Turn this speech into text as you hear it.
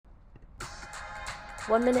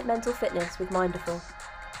1 Minute Mental Fitness with Mindful.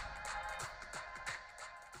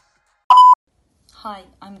 Hi,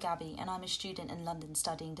 I'm Gabby and I'm a student in London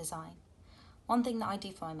studying design. One thing that I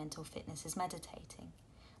do for my mental fitness is meditating.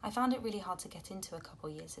 I found it really hard to get into a couple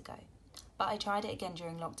years ago, but I tried it again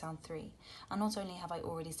during lockdown 3, and not only have I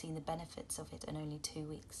already seen the benefits of it in only 2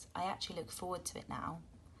 weeks, I actually look forward to it now.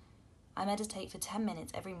 I meditate for 10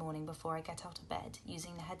 minutes every morning before I get out of bed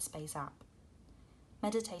using the Headspace app.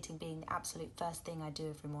 Meditating being the absolute first thing I do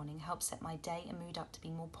every morning helps set my day and mood up to be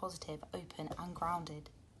more positive, open and grounded.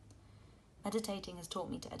 Meditating has taught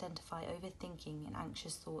me to identify overthinking and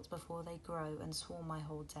anxious thoughts before they grow and swarm my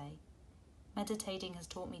whole day. Meditating has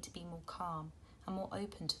taught me to be more calm and more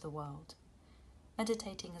open to the world.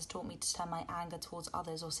 Meditating has taught me to turn my anger towards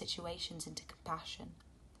others or situations into compassion.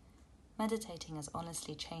 Meditating has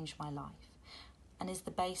honestly changed my life and is the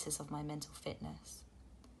basis of my mental fitness.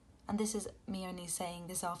 And this is me only saying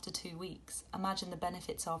this after 2 weeks. Imagine the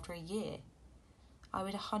benefits after a year. I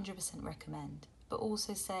would 100% recommend, but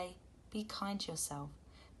also say, be kind to yourself,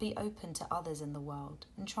 be open to others in the world,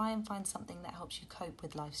 and try and find something that helps you cope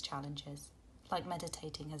with life's challenges, like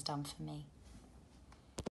meditating has done for me.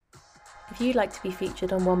 If you'd like to be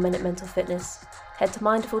featured on 1 Minute Mental Fitness, head to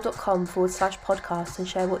mindful.com/podcast and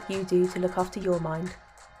share what you do to look after your mind.